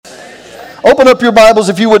Open up your Bibles,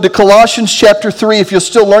 if you would, to Colossians chapter 3. If you're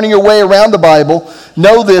still learning your way around the Bible,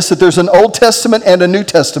 know this, that there's an Old Testament and a New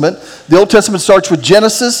Testament. The Old Testament starts with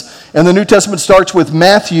Genesis, and the New Testament starts with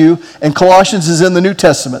Matthew, and Colossians is in the New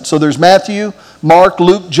Testament. So there's Matthew, Mark,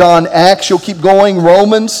 Luke, John, Acts. You'll keep going.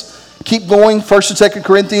 Romans, keep going. 1st and 2nd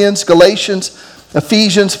Corinthians, Galatians,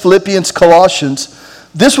 Ephesians, Philippians, Colossians.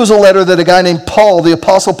 This was a letter that a guy named Paul, the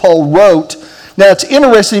Apostle Paul, wrote. Now, it's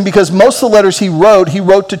interesting because most of the letters he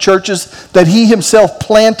wrote to churches that he himself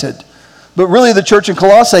planted. But really, the church in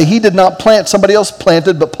Colossae, he did not plant. Somebody else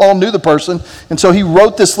planted, but Paul knew the person. And so he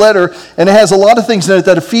wrote this letter, and it has a lot of things in it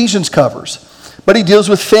that Ephesians covers. But he deals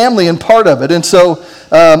with family in part of it. And so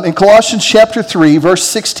in Colossians chapter 3, verse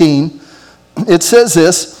 16, it says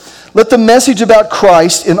this, "Let the message about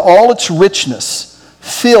Christ in all its richness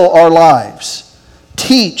fill our lives.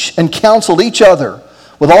 Teach and counsel each other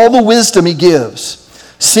with all the wisdom he gives.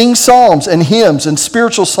 Sing psalms and hymns and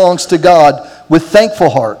spiritual songs to God with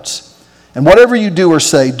thankful hearts. And whatever you do or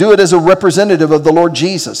say, do it as a representative of the Lord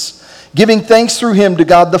Jesus, giving thanks through him to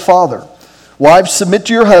God the Father. Wives, submit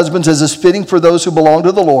to your husbands as is fitting for those who belong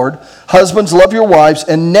to the Lord. Husbands, love your wives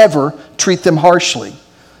and never treat them harshly.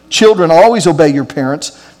 Children, always obey your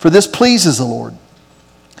parents, for this pleases the Lord.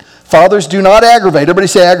 Fathers, do not aggravate." Everybody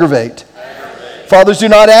say aggravate. "Fathers, do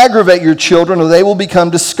not aggravate your children, or they will become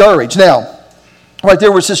discouraged." Now, right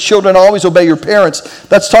there where it says children always obey your parents,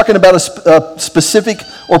 that's talking about a specific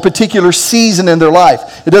or particular season in their life.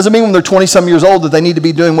 It doesn't mean when they're 20-some years old that they need to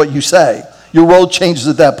be doing what you say. Your role changes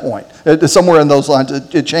at that point. Somewhere in those lines,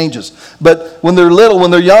 it changes. But when they're little,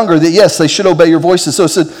 when they're younger, yes, they should obey your voices. So it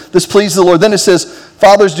said, this pleases the Lord. Then it says,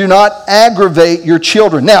 "Fathers, do not aggravate your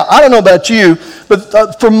children." Now, I don't know about you,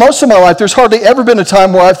 but for most of my life, there's hardly ever been a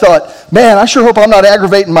time where I thought, man, I sure hope I'm not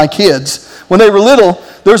aggravating my kids. When they were little,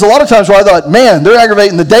 there was a lot of times where I thought, man, they're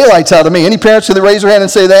aggravating the daylights out of me. Any parents who raise their hand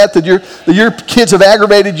and say that your kids have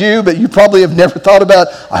aggravated you, but you probably have never thought about,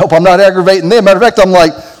 I hope I'm not aggravating them. Matter of fact, I'm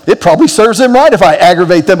like, it probably serves them right if I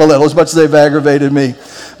aggravate them a little as much as they've aggravated me.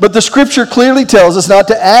 But the scripture clearly tells us not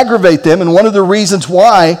to aggravate them, and one of the reasons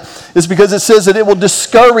why is because it says that it will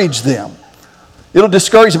discourage them. It'll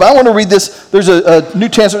discourage them. I want to read this. There's a New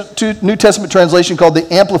Testament translation called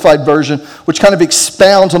the Amplified Version, which kind of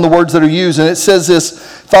expounds on the words that are used. And it says this,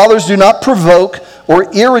 "Fathers, do not provoke or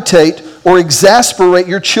irritate or exasperate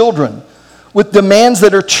your children with demands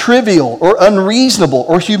that are trivial or unreasonable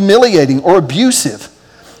or humiliating or abusive,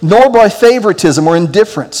 nor by favoritism or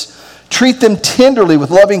indifference. Treat them tenderly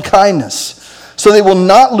with loving kindness, so they will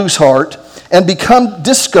not lose heart and become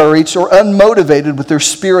discouraged or unmotivated with their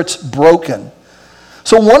spirits broken."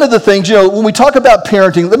 So one of the things, when we talk about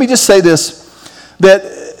parenting, let me just say this, that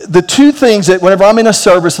the two things that whenever I'm in a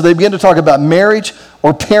service, so they begin to talk about marriage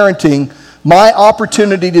or parenting, my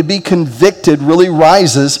opportunity to be convicted really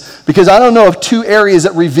rises because I don't know of two areas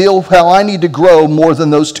that reveal how I need to grow more than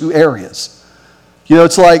those two areas.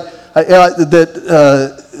 It's like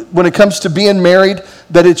when it comes to being married,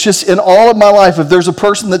 that it's just in all of my life, if there's a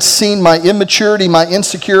person that's seen my immaturity, my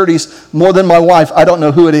insecurities more than my wife, I don't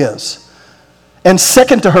know who it is. And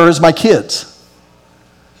second to her is my kids.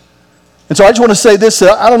 And so I just want to say this,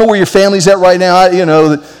 I don't know where your family's at right now,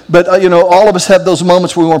 but all of us have those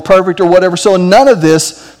moments where we weren't perfect or whatever. So in none of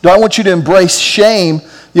this do I want you to embrace shame.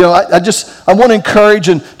 I want to encourage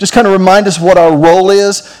and just kind of remind us what our role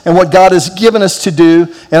is and what God has given us to do.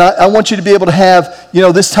 And I want you to be able to have,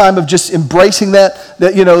 this time of just embracing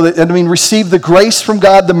receive the grace from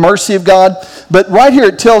God, the mercy of God. But right here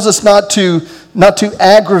it tells us not to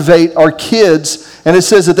aggravate our kids, and it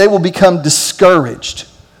says that they will become discouraged.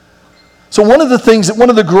 So one of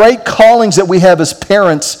the great callings that we have as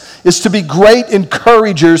parents is to be great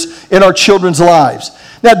encouragers in our children's lives.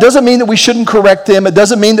 Now, it doesn't mean that we shouldn't correct them. It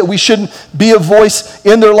doesn't mean that we shouldn't be a voice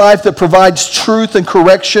in their life that provides truth and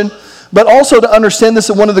correction. But also to understand this,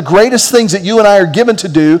 that one of the greatest things that you and I are given to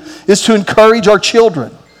do is to encourage our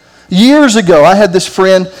children. Years ago, I had this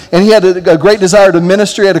friend, and he had a great desire to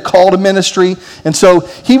ministry, had a call to ministry, and so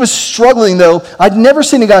he was struggling, though. I'd never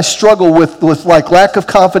seen a guy struggle with lack of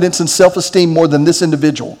confidence and self-esteem more than this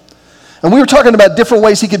individual. And we were talking about different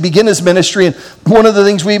ways he could begin his ministry, and one of the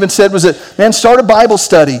things we even said was that, man, start a Bible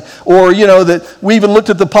study, or, that we even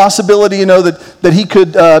looked at the possibility, that he could,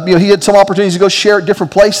 he had some opportunities to go share at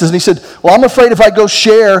different places, and he said, well, I'm afraid if I go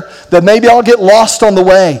share, that maybe I'll get lost on the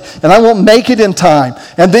way, and I won't make it in time,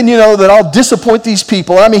 and then, that I'll disappoint these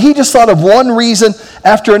people. I mean, he just thought of one reason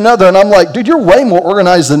after another, and I'm like, dude, you're way more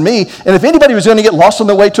organized than me, and if anybody was going to get lost on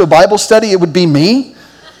the way to a Bible study, it would be me.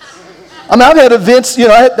 I mean, I've had events,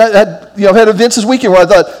 I had I've had events this weekend where I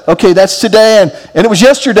thought, okay, that's today, and it was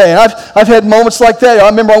yesterday. And I've had moments like that. I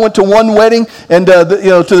remember I went to one wedding and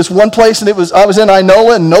to this one place, and I was in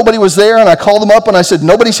Inola, and nobody was there. And I called them up and I said,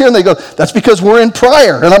 nobody's here. And they go, that's because we're in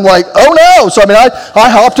Pryor. And I'm like, oh no! So I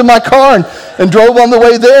hopped in my car and drove on the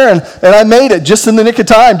way there, and I made it just in the nick of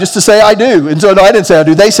time, just to say I do. And so no, I didn't say I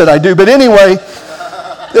do. They said I do. But anyway.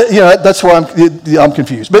 That's where I'm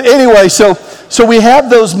confused. But anyway, so we have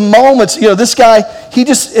those moments. This guy,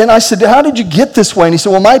 and I said, how did you get this way? And he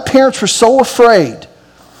said, well, my parents were so afraid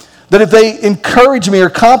that if they encouraged me or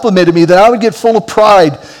complimented me, that I would get full of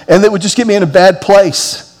pride and that would just get me in a bad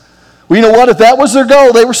place. Well, you know what? If that was their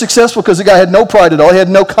goal, they were successful because the guy had no pride at all. He had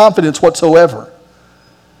no confidence whatsoever. And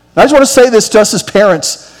I just want to say this to us as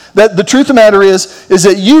parents, that the truth of the matter is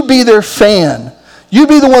that you be their fan. You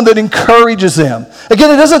be the one that encourages them.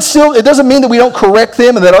 Again, it doesn't mean that we don't correct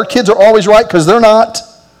them and that our kids are always right, because they're not.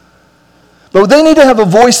 But they need to have a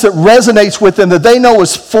voice that resonates with them, that they know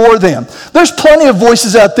is for them. There's plenty of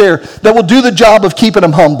voices out there that will do the job of keeping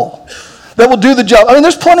them humble. That will do the job.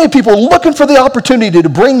 There's plenty of people looking for the opportunity to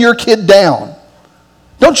bring your kid down.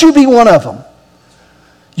 Don't you be one of them.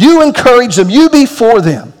 You encourage them. You be for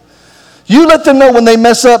them. You let them know when they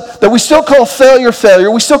mess up that we still call failure, failure.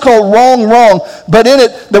 We still call wrong, wrong. But in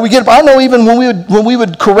it, that we get. I know even when we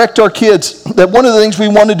would correct our kids, that one of the things we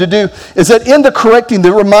wanted to do is that in the correcting,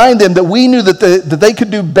 to remind them that we knew that they could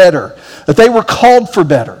do better, that they were called for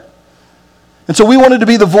better. And so we wanted to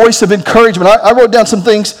be the voice of encouragement. I wrote down some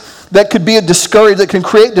things that could be that can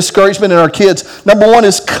create discouragement in our kids. Number one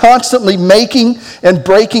is constantly making and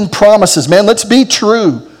breaking promises. Man, let's be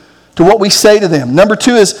true to what we say to them. Number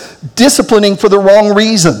two is disciplining for the wrong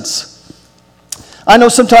reasons. I know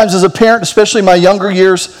sometimes as a parent, especially in my younger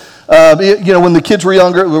years, when the kids were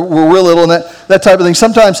younger, were real little and that type of thing,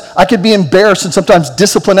 sometimes I could be embarrassed and sometimes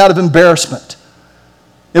discipline out of embarrassment.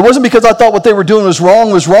 It wasn't because I thought what they were doing was wrong.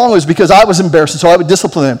 It was because I was embarrassed, and so I would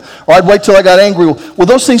discipline them. Or I'd wait till I got angry. Well,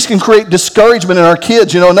 those things can create discouragement in our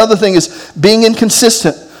kids. Another thing is being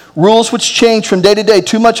inconsistent. Rules which change from day to day.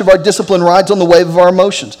 Too much of our discipline rides on the wave of our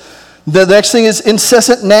emotions. The next thing is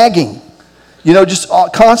incessant nagging. Just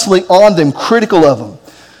constantly on them, critical of them.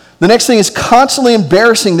 The next thing is constantly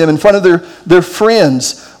embarrassing them in front of their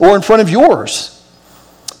friends or in front of yours.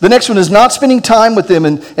 The next one is not spending time with them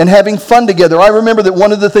and having fun together. I remember that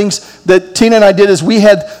one of the things that Tina and I did is we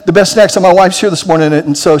had the best snacks. And my wife's here this morning,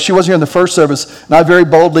 and so she wasn't here in the first service, and I very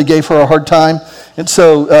boldly gave her a hard time. And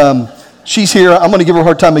so she's here. I'm going to give her a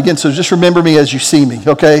hard time again, so just remember me as you see me,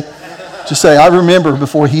 okay? Just say, I remember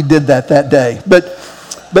before he did that day. But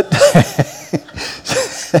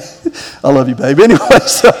I love you, babe. Anyway,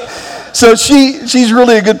 so she's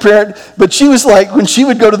really a good parent. But she was like, when she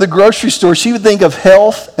would go to the grocery store, she would think of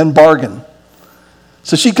health and bargain.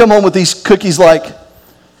 So she'd come home with these cookies like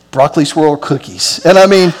broccoli swirl cookies. And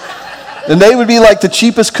and they would be like the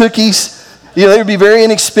cheapest cookies. They would be very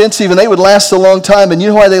inexpensive, and they would last a long time. And you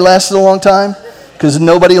know why they lasted a long time? Because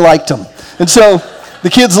nobody liked them. And so the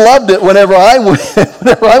kids loved it whenever I went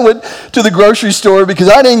to the grocery store, because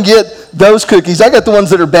I didn't get those cookies. I got the ones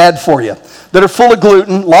that are bad for you, that are full of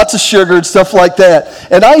gluten, lots of sugar and stuff like that.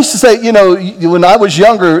 And I used to say, when I was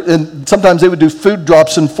younger, and sometimes they would do food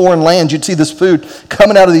drops in foreign lands, you'd see this food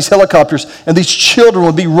coming out of these helicopters, and these children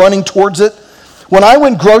would be running towards it. When I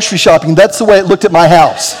went grocery shopping, that's the way it looked at my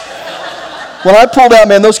house. When I pulled out,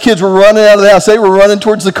 man, those kids were running out of the house. They were running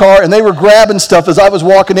towards the car, and they were grabbing stuff as I was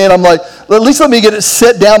walking in. I'm like, well, at least let me get it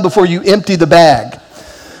set down before you empty the bag.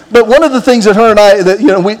 But one of the things that her and I,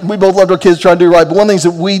 we both loved our kids trying to do right, but one of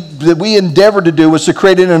the things that we endeavored to do was to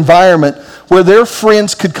create an environment where their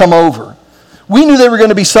friends could come over. We knew they were going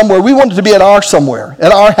to be somewhere. We wanted to be at our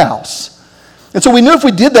house. And so we knew if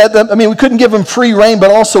we did that, we couldn't give them free rein,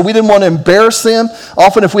 but also we didn't want to embarrass them.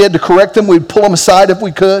 Often if we had to correct them, we'd pull them aside if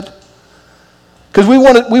we could. Because we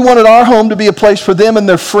wanted our home to be a place for them and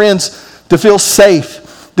their friends to feel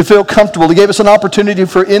safe, to feel comfortable. They gave us an opportunity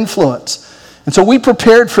for influence. And so we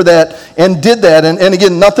prepared for that and did that. And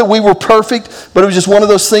again, not that we were perfect, but it was just one of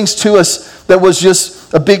those things to us that was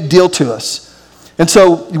just a big deal to us. And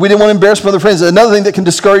so we didn't want to embarrass other friends. Another thing that can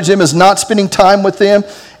discourage them is not spending time with them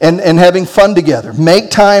and having fun together.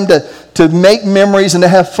 Make time to make memories and to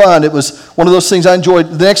have fun. It was one of those things I enjoyed.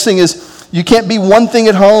 The next thing is, you can't be one thing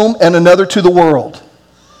at home and another to the world.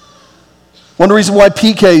 One of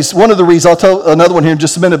the reasons I'll tell another one here in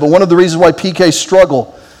just a minute, but one of the reasons why PKs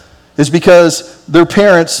struggle is because their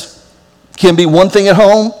parents can be one thing at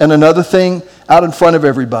home and another thing out in front of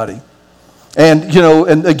everybody. And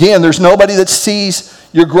again, there's nobody that sees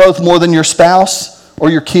your growth more than your spouse or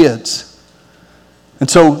your kids. And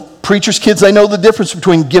so preachers' kids, they know the difference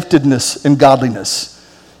between giftedness and godliness.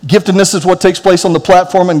 Giftedness is what takes place on the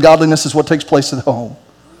platform, and godliness is what takes place at home.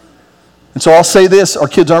 And so I'll say this, our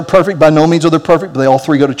kids aren't perfect. By no means are they perfect, but they all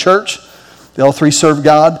three go to church. They all three serve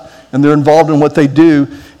God, and they're involved in what they do.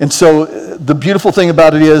 And so the beautiful thing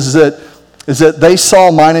about it is that they saw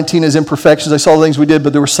mine and Tina's imperfections. They saw the things we did,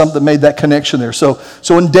 but there was something that made that connection there. So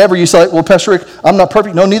endeavor, you say, well, Pastor Rick, I'm not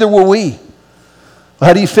perfect. No, neither were we. Well,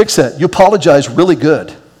 how do you fix that? You apologize really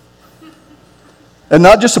good. And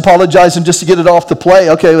not just apologizing just to get it off the plate.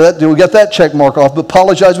 Okay, we got that check mark off, but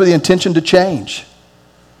apologize with the intention to change.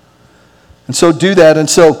 And so do that. And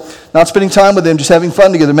so not spending time with them, just having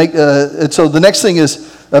fun together. And so the next thing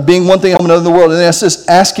is being one thing, another in the world. And that's just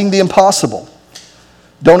asking the impossible.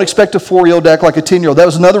 Don't expect a 4-year-old to act like a 10-year-old. That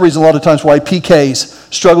was another reason a lot of times why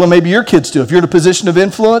PKs struggle, and maybe your kids do. If you're in a position of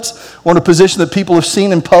influence or in a position that people have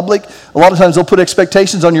seen in public, a lot of times they'll put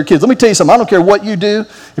expectations on your kids. Let me tell you something. I don't care what you do.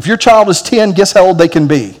 If your child is 10, guess how old they can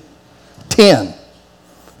be? 10.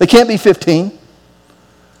 They can't be 15.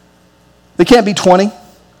 They can't be 20.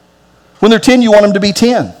 When they're 10, you want them to be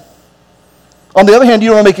 10. On the other hand, you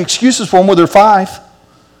don't want to make excuses for them when they're 5.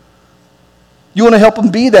 You want to help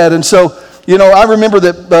them be that. And so, I remember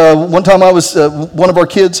that one time I was, one of our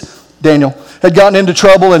kids, Daniel, had gotten into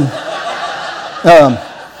trouble, and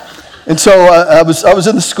so I was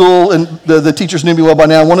in the school, and the teachers knew me well by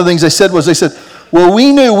now. And one of the things they said, well,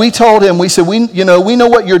 we told him, we said, we know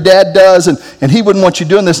what your dad does, and he wouldn't want you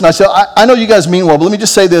doing this. And I said, I know you guys mean well, but let me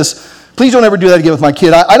just say this. Please don't ever do that again with my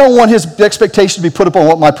kid. I don't want his expectation to be put upon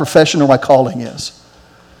what my profession or my calling is.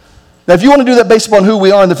 Now, if you want to do that based upon who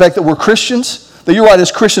we are and the fact that we're Christians, that you're right,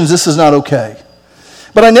 as Christians, this is not okay.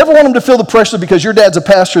 But I never want him to feel the pressure because your dad's a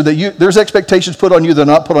pastor that there's expectations put on you that are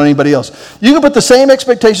not put on anybody else. You can put the same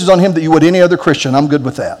expectations on him that you would any other Christian. I'm good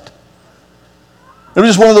with that. It was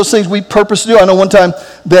just one of those things we purposed to do. I know one time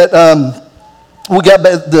that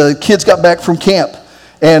the kids got back from camp.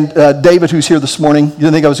 And David, who's here this morning, you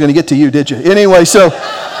didn't think I was going to get to you, did you? Anyway, so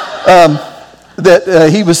one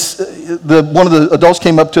of the adults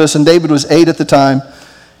came up to us, and David was 8 at the time,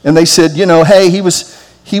 and they said, hey, he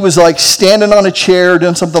was like standing on a chair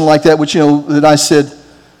doing something like that, which, that I said,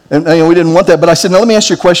 and we didn't want that, but I said, now let me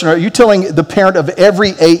ask you a question. Are you telling the parent of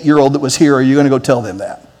every 8-year-old that was here, are you going to go tell them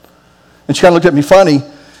that? And she kind of looked at me funny,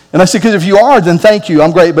 and I said, because if you are, then thank you,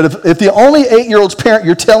 I'm great, but if the only 8-year-old's parent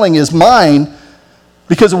you're telling is mine,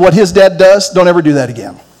 because of what his dad does, don't ever do that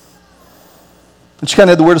again. And she kind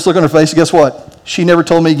of had the weirdest look on her face. And guess what? She never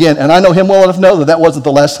told me again. And I know him well enough to know that wasn't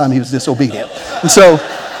the last time he was disobedient. And so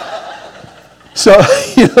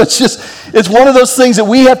it's one of those things that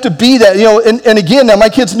we have to be that, and again, now my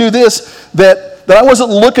kids knew this, that I wasn't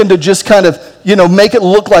looking to just kind of, make it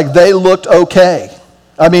look like they looked okay.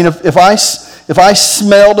 I mean, if I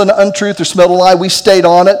smelled an untruth or smelled a lie, we stayed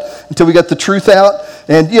on it until we got the truth out,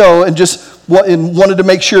 and wanted to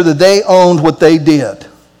make sure that they owned what they did.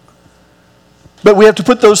 But we have to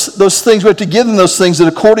put those things, we have to give them those things that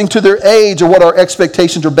according to their age are what our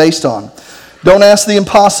expectations are based on. Don't ask the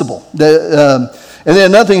impossible. And then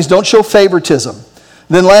another thing is don't show favoritism. And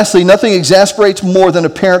then lastly, nothing exasperates more than a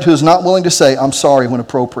parent who is not willing to say, I'm sorry when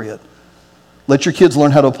appropriate. Let your kids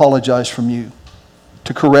learn how to apologize from you,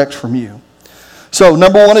 to correct from you. So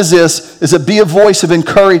number one is this, is that be a voice of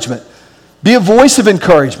encouragement. Be a voice of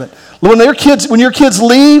encouragement. When your kids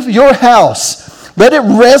leave your house, let it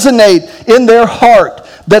resonate in their heart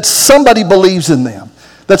that somebody believes in them,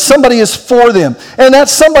 that somebody is for them. And that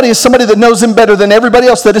somebody is somebody that knows them better than everybody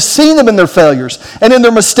else, that has seen them in their failures and in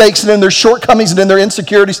their mistakes and in their shortcomings and in their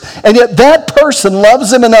insecurities. And yet that person loves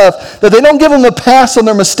them enough that they don't give them a pass on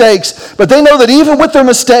their mistakes, but they know that even with their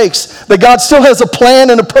mistakes, that God still has a plan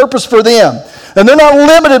and a purpose for them. And they're not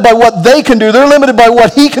limited by what they can do. They're limited by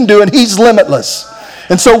what He can do, and He's limitless.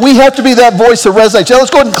 And so we have to be that voice that resonates. Yeah, let's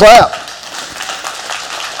go ahead and clap.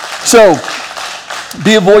 So,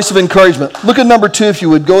 be a voice of encouragement. Look at number 2, if you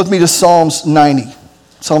would. Go with me to Psalms 90.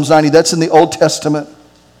 Psalms 90, that's in the Old Testament.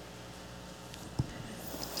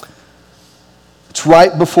 It's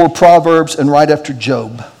right before Proverbs and right after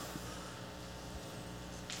Job.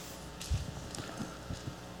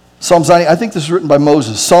 Psalms 90, I think this is written by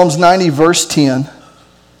Moses. Psalms 90, verse 10.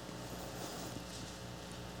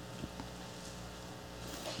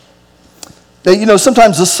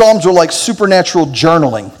 Sometimes the Psalms are like supernatural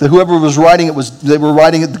journaling. That whoever was writing it they were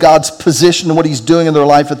writing it God's position and what He's doing in their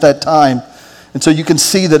life at that time. And so you can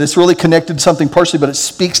see that it's really connected to something personally, but it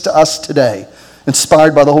speaks to us today,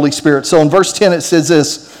 inspired by the Holy Spirit. So in verse 10 it says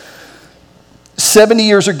this, 70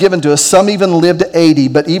 years are given to us, some even live to 80,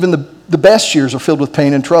 but even the best years are filled with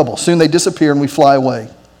pain and trouble. Soon they disappear and we fly away.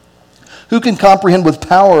 Who can comprehend the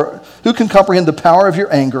power of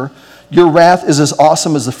your anger? Your wrath is as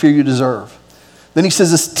awesome as the fear you deserve. Then he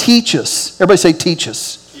says this, teach us. Everybody say teach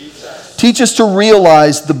us. Teach us to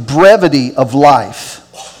realize the brevity of life.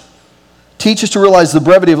 Teach us to realize the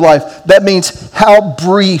brevity of life. That means how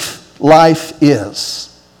brief life is.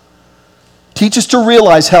 Teach us to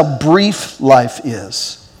realize how brief life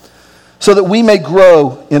is, so that we may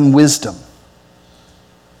grow in wisdom.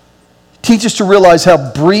 Teach us to realize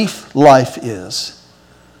how brief life is,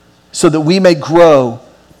 so that we may grow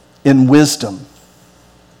in wisdom.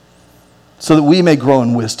 So that we may grow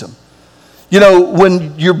in wisdom. You know,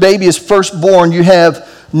 when your baby is first born, you have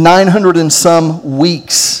 900 and some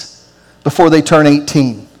weeks before they turn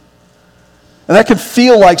 18. And that can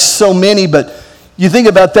feel like so many, but you think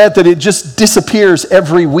about that it just disappears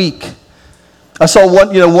every week. I saw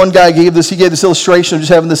one guy gave this illustration of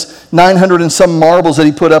just having this 900 and some marbles that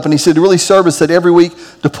he put up, and he said to really serve us that every week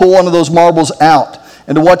to pull one of those marbles out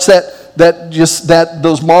and to watch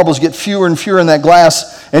those marbles get fewer and fewer in that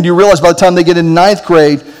glass, and you realize by the time they get in ninth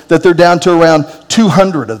grade that they're down to around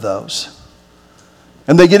 200 of those.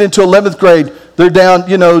 And they get into 11th grade, they're down,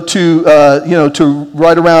 to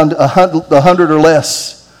right around 100 or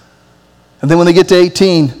less. And then when they get to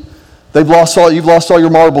 18, you've lost all your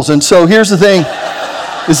marbles. And so here's the thing,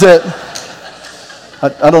 is that,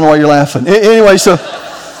 I don't know why you're laughing. Anyway, so,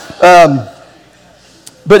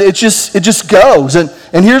 but it just goes.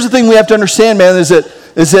 And here's the thing we have to understand, man, is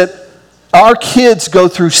that our kids go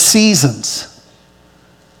through seasons.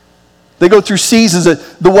 They go through seasons.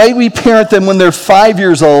 The way we parent them when they're 5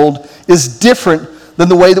 years old is different than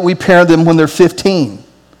the way that we parent them when they're 15.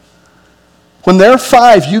 When they're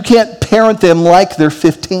 5, you can't parent them like they're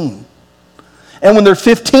 15. And when they're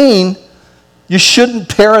 15, you shouldn't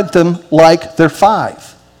parent them like they're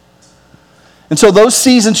 5. And so those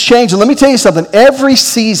seasons change. And let me tell you something. Every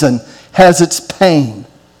season has its pain.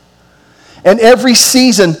 And every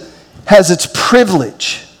season has its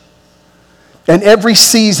privilege. And every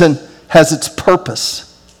season has its purpose.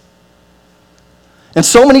 And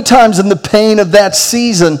so many times in the pain of that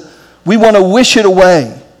season, we want to wish it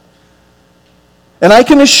away. And I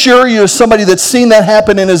can assure you, as somebody that's seen that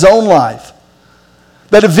happen in his own life,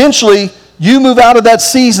 that eventually you move out of that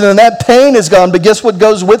season and that pain is gone, but guess what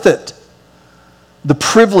goes with it? The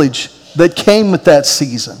privilege that came with that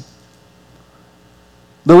season.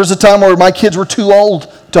 There was a time where my kids were too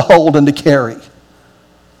old to hold and to carry.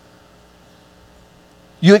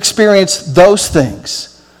 You experience those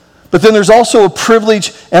things. But then there's also a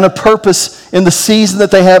privilege and a purpose in the season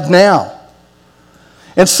that they have now.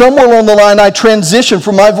 And somewhere along the line, I transitioned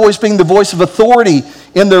from my voice being the voice of authority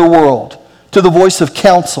in their world to the voice of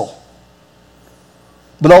counsel,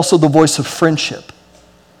 but also the voice of friendship.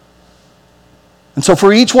 And so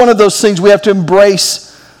for each one of those things, we have to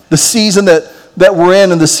embrace the season that we're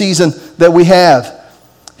in and the season that we have.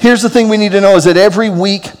 Here's the thing we need to know is that every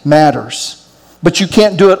week matters, but you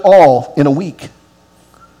can't do it all in a week.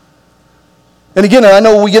 And again, I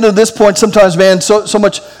know we get to this point sometimes, man, so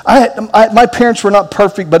much. My parents were not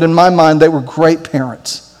perfect, but in my mind, they were great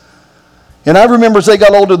parents. And I remember as they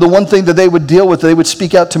got older, the one thing that they would deal with, they would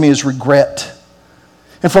speak out to me is regret.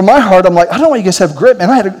 And from my heart, I'm like, I don't know why you guys have regret, man.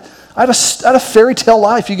 I had a fairy tale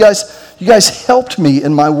life. You guys helped me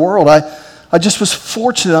in my world. I just was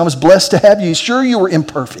fortunate. I was blessed to have you. Sure, you were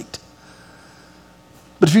imperfect.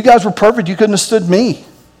 But if you guys were perfect, you couldn't have stood me.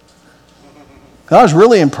 I was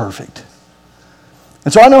really imperfect.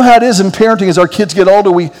 And so I know how it is in parenting as our kids get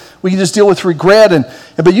older, we can just deal with regret.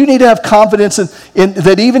 But you need to have confidence in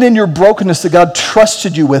that even in your brokenness that God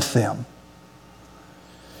trusted you with them.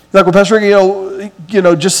 Like, well, Pastor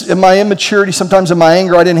Rick, just in my immaturity, sometimes in my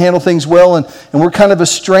anger, I didn't handle things well, and we're kind of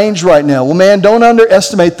estranged right now. Well, man, don't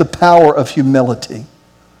underestimate the power of humility.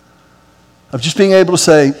 Of just being able to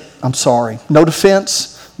say, I'm sorry. No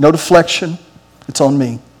defense, no deflection. It's on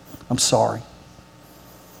me. I'm sorry.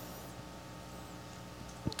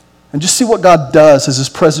 And just see what God does as His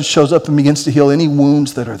presence shows up and begins to heal any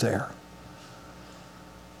wounds that are there.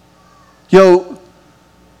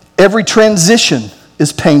 Every transition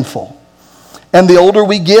is painful. And the older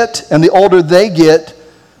we get and the older they get,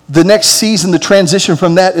 the next season, the transition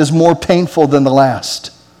from that is more painful than the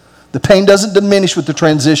last. The pain doesn't diminish with the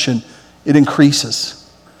transition, it increases.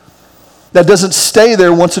 That doesn't stay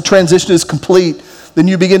there. Once the transition is complete, then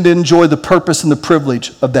you begin to enjoy the purpose and the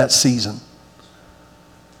privilege of that season.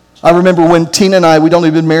 I remember when Tina and I, we'd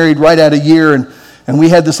only been married right at a year, and we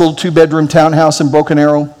had this little 2-bedroom townhouse in Broken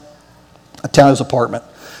Arrow, a townhouse apartment.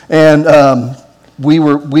 And we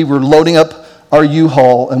were loading up our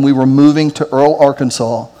U-Haul, and we were moving to Earl,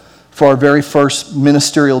 Arkansas for our very first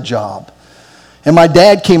ministerial job. And my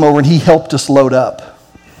dad came over, and he helped us load up.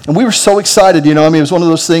 And we were so excited, it was one of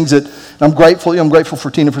those things that I'm grateful for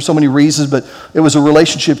Tina for so many reasons, but it was a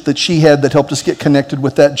relationship that she had that helped us get connected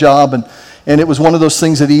with that job. And it was one of those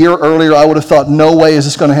things that a year earlier I would have thought, no way is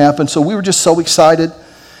this going to happen. So we were just so excited.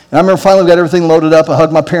 And I remember finally we got everything loaded up. I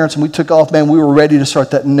hugged my parents and we took off. Man, we were ready to start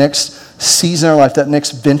that next season in our life, that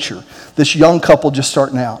next venture. This young couple just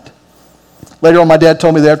starting out. Later on, my dad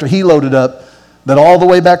told me that after he loaded up, that all the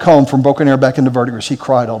way back home from Broken Arrow back into Verdigris, he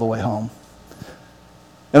cried all the way home.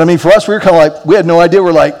 And for us, we were kind of like, we had no idea.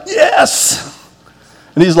 We're like, yes.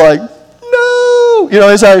 And he's like, no.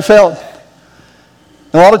 That's how he felt.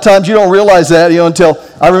 And a lot of times you don't realize that, until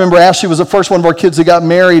I remember Ashley was the first one of our kids that got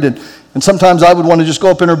married. And sometimes I would want to just go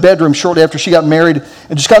up in her bedroom shortly after she got married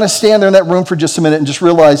and just kind of stand there in that room for just a minute and just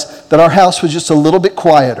realize that our house was just a little bit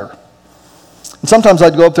quieter. And sometimes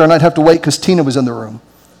I'd go up there and I'd have to wait because Tina was in the room,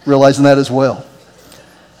 realizing that as well.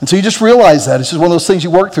 And so you just realize that. It's just one of those things you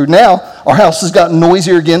work through. Now, our house has gotten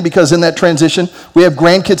noisier again because in that transition, we have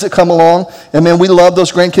grandkids that come along. And man, we love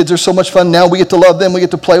those grandkids. They're so much fun. Now we get to love them. We get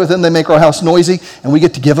to play with them. They make our house noisy. And we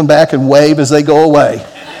get to give them back and wave as they go away.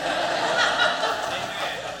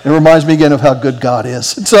 It reminds me again of how good God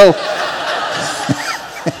is. And so,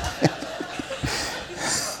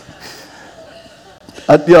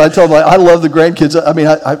 I tell them, I love the grandkids.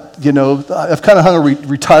 I've kind of hung a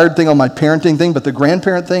retired thing on my parenting thing, but the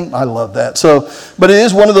grandparent thing, I love that. So, but it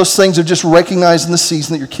is one of those things of just recognizing the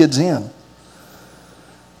season that your kid's in.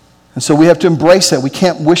 And so we have to embrace that. We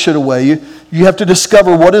can't wish it away. You have to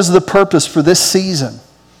discover what is the purpose for this season.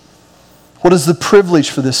 What is the privilege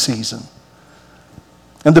for this season?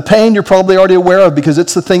 And the pain you're probably already aware of because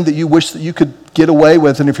it's the thing that you wish that you could get away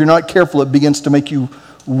with. And if you're not careful, it begins to make you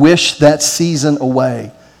wish that season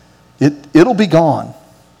away. It'll be gone.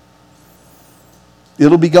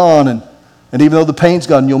 It'll be gone. And even though the pain's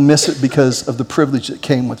gone, you'll miss it because of the privilege that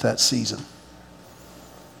came with that season.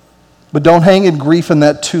 But don't hang in grief in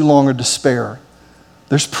that too long or despair.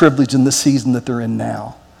 There's privilege in the season that they're in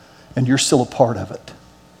now. And you're still a part of it.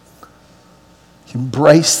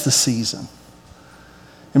 Embrace the season.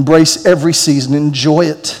 Embrace every season. Enjoy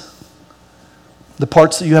it. The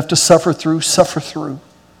parts that you have to suffer through, suffer through.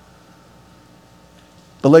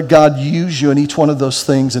 But let God use you in each one of those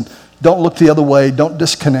things. And don't look the other way. Don't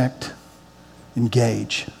disconnect.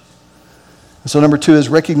 Engage. And so number 2 is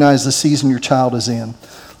recognize the season your child is in.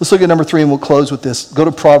 Let's look at number 3 and we'll close with this. Go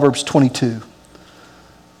to Proverbs 22.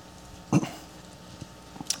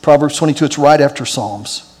 Proverbs 22, it's right after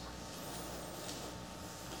Psalms.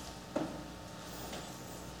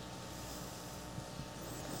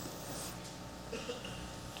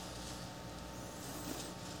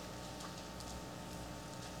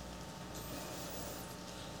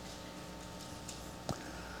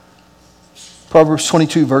 Proverbs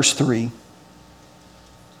 22, verse 3.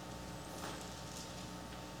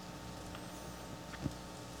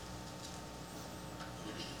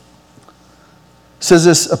 Says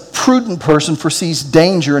this, a prudent person foresees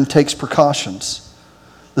danger and takes precautions.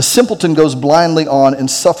 The simpleton goes blindly on and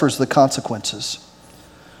suffers the consequences.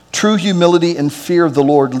 True humility and fear of the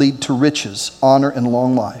Lord lead to riches, honor, and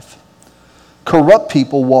long life. Corrupt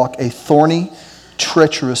people walk a thorny,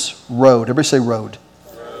 treacherous road. Everybody say road.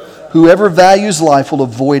 Whoever values life will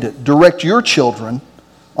avoid it. Direct your children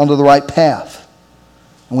onto the right path.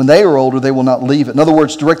 And when they are older, they will not leave it. In other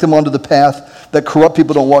words, direct them onto the path that corrupt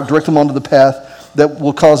people don't walk. Direct them onto the path that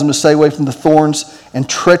will cause them to stay away from the thorns and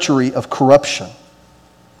treachery of corruption.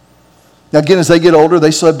 Now again, as they get older,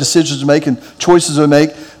 they still have decisions to make and choices to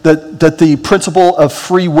make that the principle of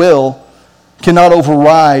free will cannot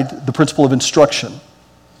override the principle of instruction.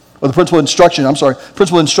 Or the principle of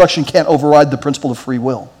instruction can't override the principle of free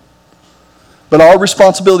will. But our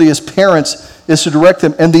responsibility as parents is to direct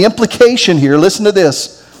them. And the implication here, listen to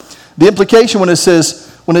this. The implication when it says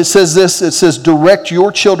this, it says direct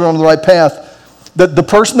your children on the right path, that the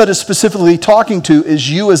person that is specifically talking to is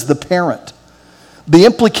you as the parent. The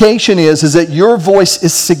implication is that your voice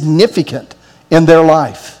is significant in their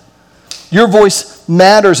life. Your voice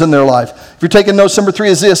matters in their life. If you're taking notes, number 3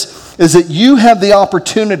 is that you have the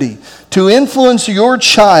opportunity to influence your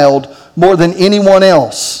child more than anyone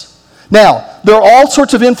else. Now, there are all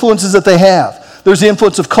sorts of influences that they have. There's the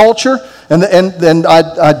influence of culture, and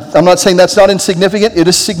I'm not saying that's not insignificant. It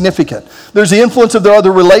is significant. There's the influence of their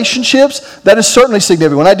other relationships. That is certainly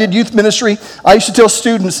significant. When I did youth ministry, I used to tell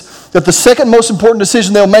students that the second most important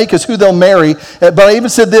decision they'll make is who they'll marry. But I even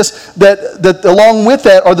said this, that along with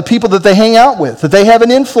that are the people that they hang out with, that they have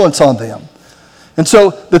an influence on them. And so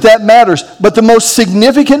that matters. But the most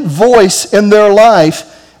significant voice in their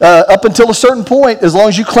life, up until a certain point, as long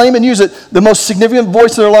as you claim and use it, the most significant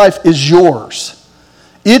voice in their life is yours.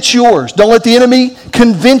 It's yours. Don't let the enemy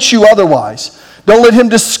convince you otherwise. Don't let him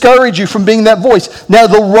discourage you from being that voice. Now,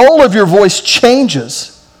 the role of your voice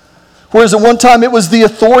changes. Whereas at one time it was the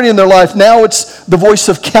authority in their life, now it's the voice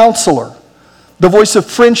of counselor, the voice of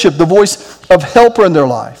friendship, the voice of helper in their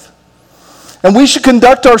life. And we should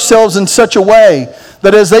conduct ourselves in such a way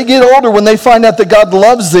that as they get older, when they find out that God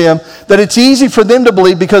loves them, that it's easy for them to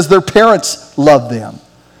believe because their parents love them.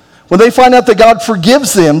 When they find out that God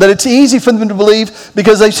forgives them, that it's easy for them to believe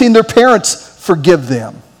because they've seen their parents forgive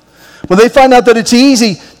them. When they find out that it's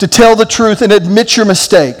easy to tell the truth and admit your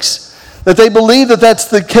mistakes, that they believe that that's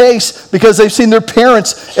the case because they've seen their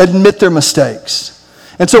parents admit their mistakes.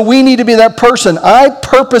 And so we need to be that person. I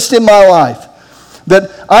purposed in my life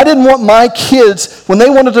that I didn't want my kids, when they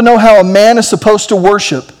wanted to know how a man is supposed to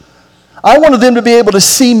worship, I wanted them to be able to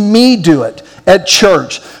see me do it at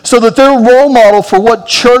church, so that their role model for what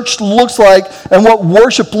church looks like and what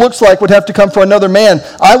worship looks like would have to come from another man.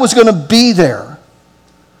 I was going to be there.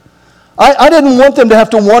 I didn't want them to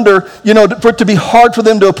have to wonder, for it to be hard for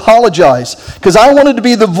them to apologize, because I wanted to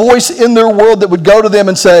be the voice in their world that would go to them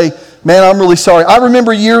and say, man, I'm really sorry. I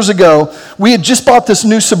remember years ago, we had just bought this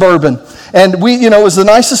new Suburban, and it was the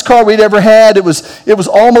nicest car we'd ever had. It was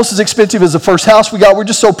almost as expensive as the first house we got. We're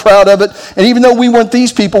just so proud of it. And even though we weren't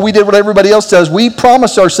these people, we did what everybody else does. We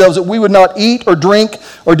promised ourselves that we would not eat or drink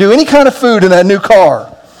or do any kind of food in that new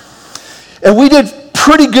car. And we did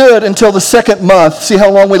pretty good until the second month. See how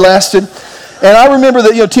long we lasted? And I remember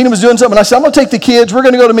that, Tina was doing something, and I said, I'm going to take the kids. We're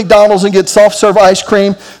going to go to McDonald's and get soft serve ice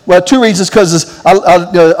cream. Well, two reasons, because I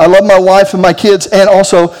love my wife and my kids, and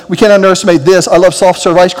also, we can't underestimate this, I love soft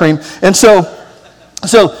serve ice cream. And so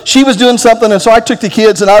she was doing something, and so I took the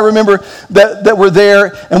kids, and I remember that we're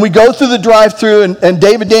there, and we go through the drive-thru, and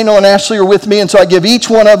David, Daniel, and Ashley are with me, and so I give each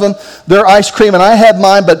one of them their ice cream, and I had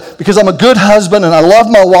mine, but because I'm a good husband, and I love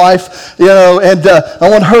my wife, and I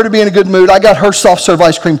want her to be in a good mood, I got her soft serve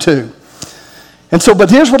ice cream too. And so,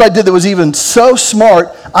 but here's what I did that was even so smart.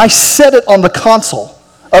 I set it on the console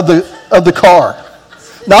of the car.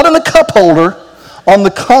 Not in the cup holder, on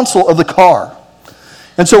the console of the car.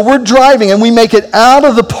 And so we're driving and we make it out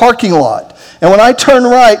of the parking lot. And when I turn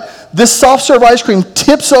right, this soft serve ice cream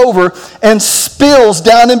tips over and spills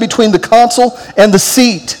down in between the console and the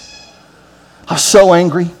seat. I was so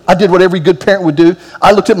angry. I did what every good parent would do.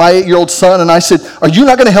 I looked at my 8-year-old son and I said, are you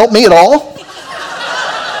not going to help me at all?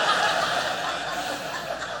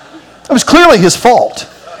 It was clearly his fault.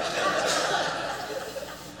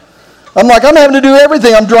 I'm having to do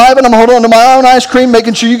everything. I'm driving, I'm holding on to my own ice cream,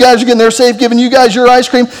 making sure you guys are getting there safe, giving you guys your ice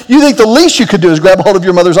cream. You think the least you could do is grab a hold of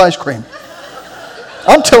your mother's ice cream.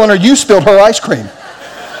 I'm telling her you spilled her ice cream.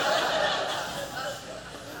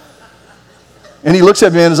 And he looks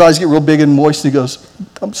at me and his eyes get real big and moist and he goes,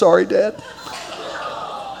 I'm sorry, Dad.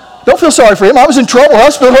 Don't feel sorry for him. I was in trouble. I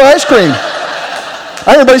spilled her ice cream. I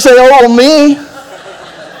hear everybody say, oh, me.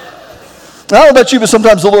 I don't know about you, but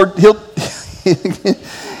sometimes the Lord,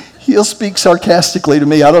 he'll speak sarcastically to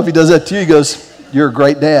me. I don't know if he does that to you. He goes, you're a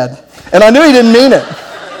great dad. And I knew he didn't mean it.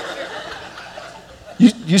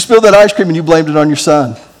 You spilled that ice cream and you blamed it on your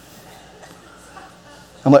son.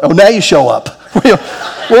 I'm like, oh, now you show up.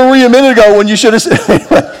 Where were you a minute ago when you should have said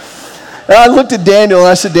anyway? And I looked at Daniel and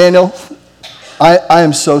I said, Daniel, I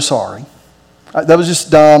am so sorry. That was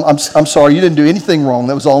just dumb. I'm sorry. You didn't do anything wrong.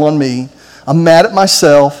 That was all on me. I'm mad at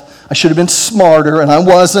myself. I should have been smarter, and I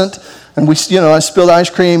wasn't. And I spilled ice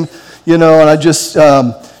cream, and I just,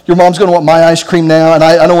 your mom's going to want my ice cream now, and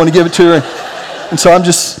I don't want to give it to her. And so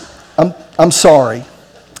I'm sorry.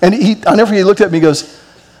 And he looked at me and goes,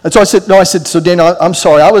 and so I said, so Daniel, I'm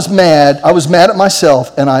sorry. I was mad at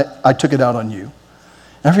myself, and I took it out on you.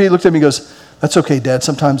 And he looked at me and goes, that's okay, Dad.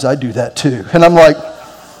 Sometimes I do that too. And I'm like,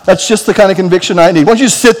 that's just the kind of conviction I need. Why don't you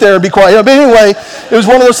just sit there and be quiet? But anyway, it was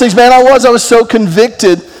one of those things, man, I was so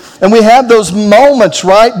convicted. And we have those moments,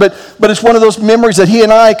 right? But it's one of those memories that he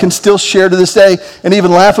and I can still share to this day and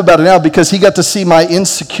even laugh about it now because he got to see my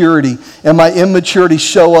insecurity and my immaturity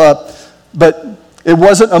show up. But it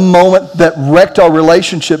wasn't a moment that wrecked our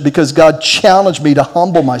relationship because God challenged me to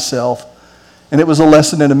humble myself. And it was a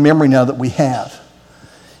lesson and a memory now that we have.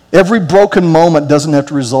 Every broken moment doesn't have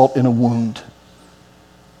to result in a wound.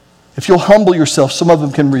 If you'll humble yourself, some of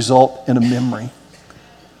them can result in a memory.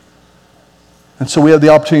 And so we have the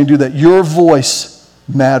opportunity to do that. Your voice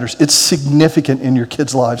matters. It's significant in your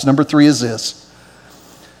kids' lives. Number 3 is this,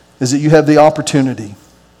 is that you have the opportunity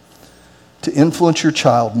to influence your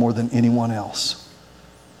child more than anyone else.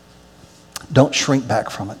 Don't shrink back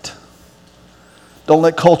from it. Don't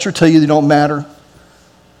let culture tell you don't matter.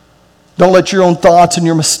 Don't let your own thoughts and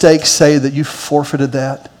your mistakes say that you forfeited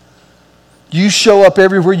that. You show up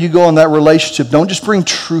everywhere you go in that relationship. Don't just bring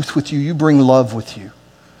truth with you. You bring love with you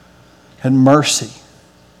and mercy.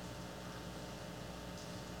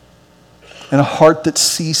 And a heart that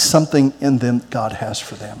sees something in them that God has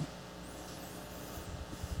for them.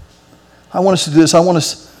 I want us to do this. I want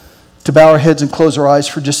us to bow our heads and close our eyes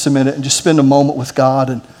for just a minute and just spend a moment with God.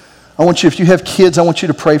 And I want you, if you have kids, I want you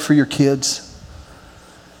to pray for your kids.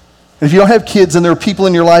 And if you don't have kids and there are people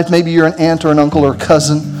in your life, maybe you're an aunt or an uncle or a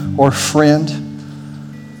cousin or a friend,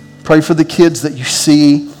 pray for the kids that you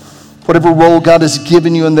see. Whatever role God has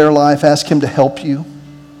given you in their life, ask Him to help you.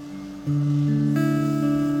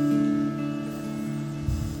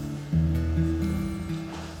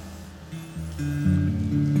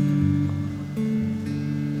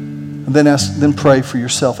 And then pray for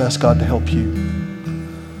yourself. Ask God to help you.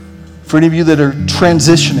 For any of you that are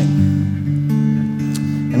transitioning,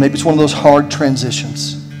 and maybe it's one of those hard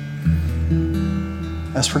transitions,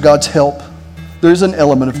 ask for God's help. There's an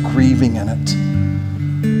element of grieving in it.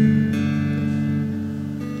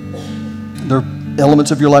 There are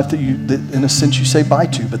elements of your life that in a sense you say bye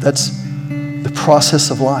to, but that's the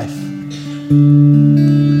process of life.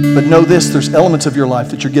 But know this, there's elements of your life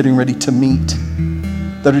that you're getting ready to meet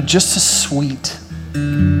that are just as sweet,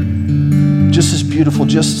 just as beautiful,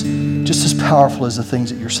 just as powerful as the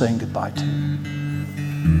things that you're saying goodbye to.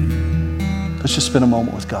 Let's just spend a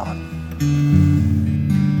moment with God.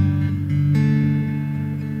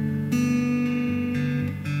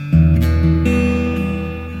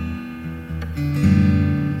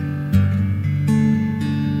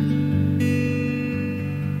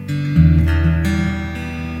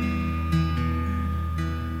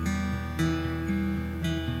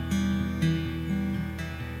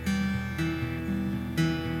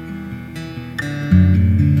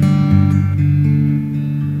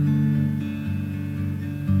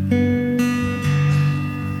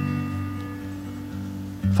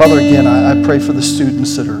 Father, again, I pray for the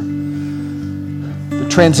students that they're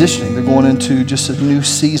transitioning. They're going into just a new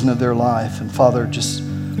season of their life. And Father, just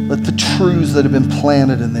let the truths that have been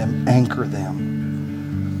planted in them anchor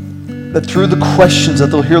them. That through the questions that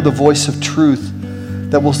they'll hear the voice of truth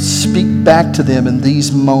that will speak back to them in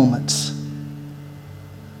these moments.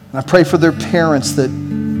 And I pray for their parents that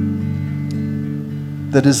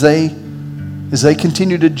as they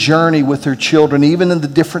continue to journey with their children, even in the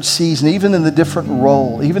different season, even in the different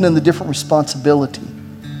role, even in the different responsibility,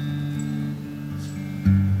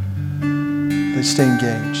 they stay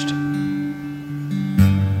engaged.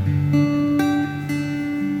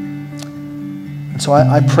 And so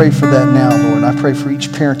I pray for that now, Lord. I pray for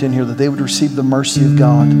each parent in here that they would receive the mercy of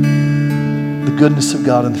God, the goodness of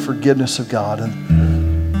God, and the forgiveness of God.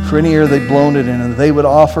 And for any area they've blown it in, and they would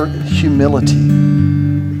offer humility.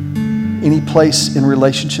 Any place in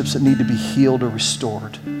relationships that need to be healed or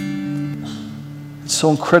restored. It's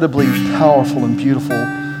so incredibly powerful and beautiful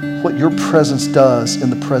what your presence does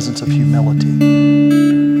in the presence of humility.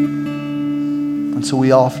 And so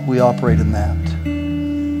we operate in that.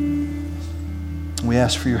 We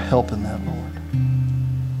ask for your help in that, Lord.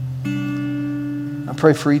 I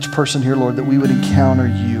pray for each person here, Lord, that we would encounter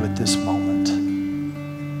you at this moment.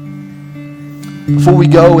 Before we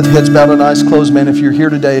go, with heads bowed and eyes closed, man, if you're here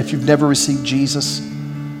today, if you've never received Jesus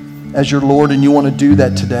as your Lord and you want to do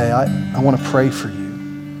that today, I want to pray for you.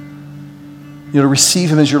 You know, to receive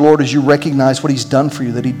Him as your Lord as you recognize what He's done for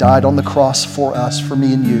you, that He died on the cross for us, for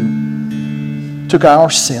me and you. Took our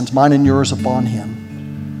sins, mine and yours, upon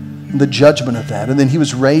Him. And the judgment of that. And then He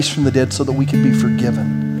was raised from the dead so that we could be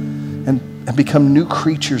forgiven and become new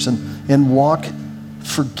creatures and walk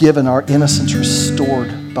forgiven, our innocence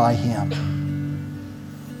restored by Him.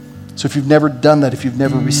 So if you've never done that, if you've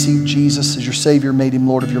never received Jesus as your Savior, made Him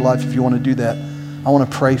Lord of your life, if you want to do that, I want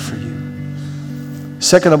to pray for you.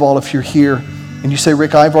 Second of all, if you're here and you say,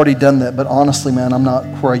 Rick, I've already done that, but honestly, man, I'm not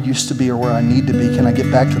where I used to be or where I need to be. Can I get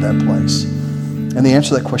back to that place? And the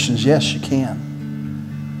answer to that question is yes, you can.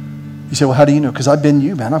 You say, well, how do you know? Because I've been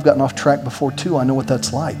you, man. I've gotten off track before too. I know what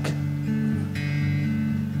that's like.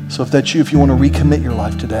 So if that's you, if you want to recommit your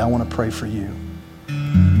life today, I want to pray for you.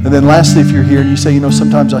 And then lastly, if you're here and you say,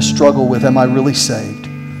 sometimes I struggle with, am I really saved?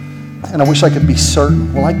 And I wish I could be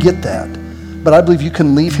certain. Well, I get that. But I believe you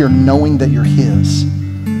can leave here knowing that you're His.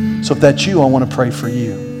 So if that's you, I want to pray for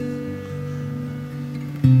you.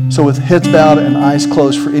 So with heads bowed and eyes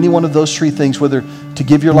closed, for any one of those three things, whether to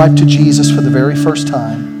give your life to Jesus for the very first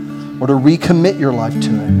time, or to recommit your life to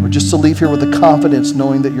Him, or just to leave here with the confidence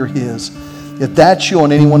knowing that you're His. If that's you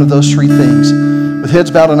on any one of those three things, with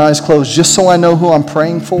heads bowed and eyes closed, just so I know who I'm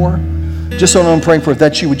praying for, just so I know I'm praying for, if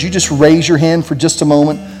that's you, would you just raise your hand for just a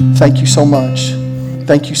moment? Thank you so much.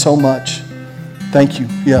 Thank you so much. Thank you.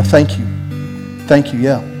 Yeah, thank you. Thank you,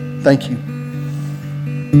 yeah. Thank you.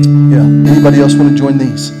 Yeah. Anybody else want to join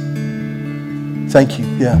these? Thank you,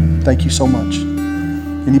 yeah. Thank you so much.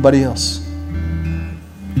 Anybody else?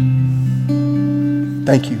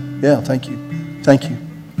 Thank you. Yeah, thank you. Thank you.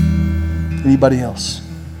 Anybody else?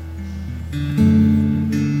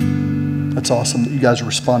 That's awesome that you guys are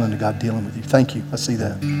responding to God dealing with you. Thank you. I see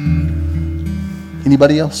that.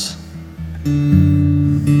 Anybody else?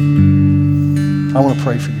 I want to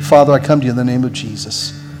pray for you. Father, I come to you in the name of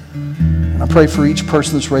Jesus. And I pray for each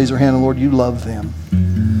person that's raised their hand. And Lord, you love them.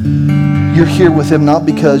 You're here with them not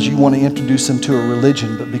because you want to introduce them to a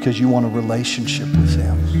religion, but because you want a relationship with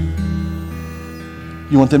them.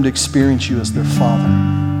 You want them to experience you as their Father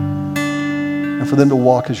and for them to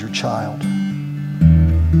walk as your child.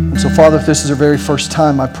 And so, Father, if this is their very first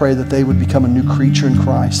time, I pray that they would become a new creature in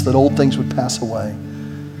Christ, that old things would pass away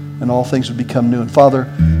and all things would become new. And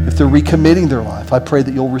Father, if they're recommitting their life, I pray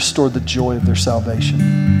that you'll restore the joy of their salvation,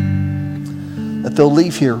 that they'll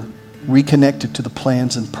leave here reconnected to the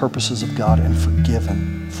plans and purposes of God and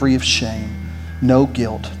forgiven, free of shame, no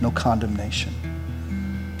guilt, no condemnation.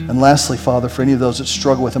 And lastly, Father, for any of those that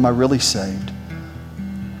struggle with, am I really saved?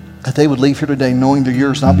 That they would leave here today knowing they're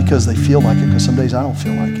yours, not because they feel like it, because some days I don't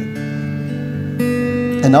feel like it.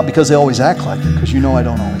 And not because they always act like it, because you know I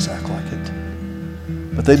don't always act like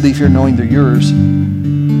it. But they'd leave here knowing they're yours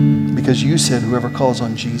because you said whoever calls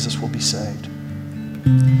on Jesus will be saved.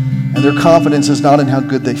 And their confidence is not in how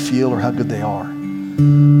good they feel or how good they are.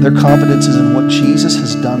 Their confidence is in what Jesus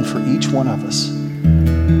has done for each one of us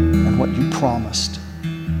and what you promised.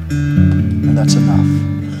 And that's enough.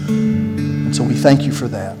 And so we thank you for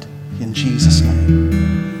that in Jesus'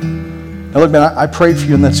 name. Now look, man, I prayed for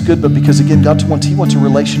you and that's good, but because again, God wants a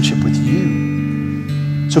relationship with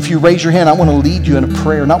you. So if you raise your hand, I want to lead you in a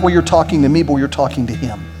prayer, not where you're talking to me, but where you're talking to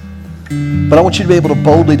him. But I want you to be able to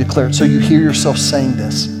boldly declare it so you hear yourself saying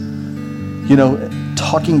this. You know,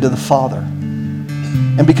 talking to the Father.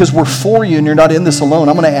 And because we're for you and you're not in this alone,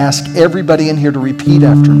 I'm going to ask everybody in here to repeat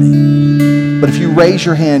after me. But if you raise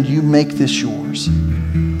your hand, you make this yours.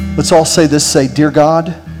 Let's all say this. Say, Dear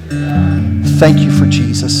God, thank you for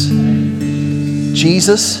Jesus.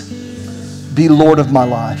 Jesus, be Lord of my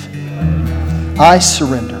life. I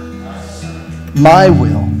surrender my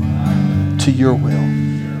will to your will.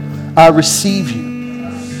 I receive you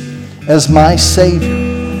as my Savior.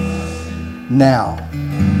 Now,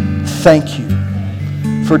 thank you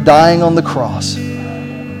for dying on the cross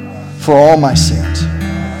for all my sins.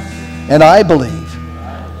 And I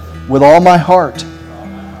believe with all my heart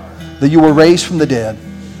that you were raised from the dead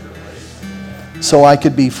so I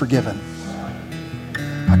could be forgiven.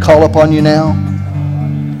 I call upon you now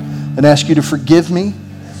and ask you to forgive me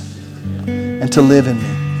and to live in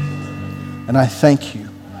me. And I thank you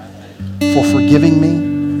for forgiving me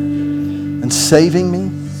and saving me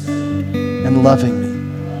and loving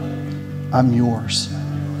me. I'm yours.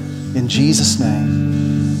 In Jesus' name.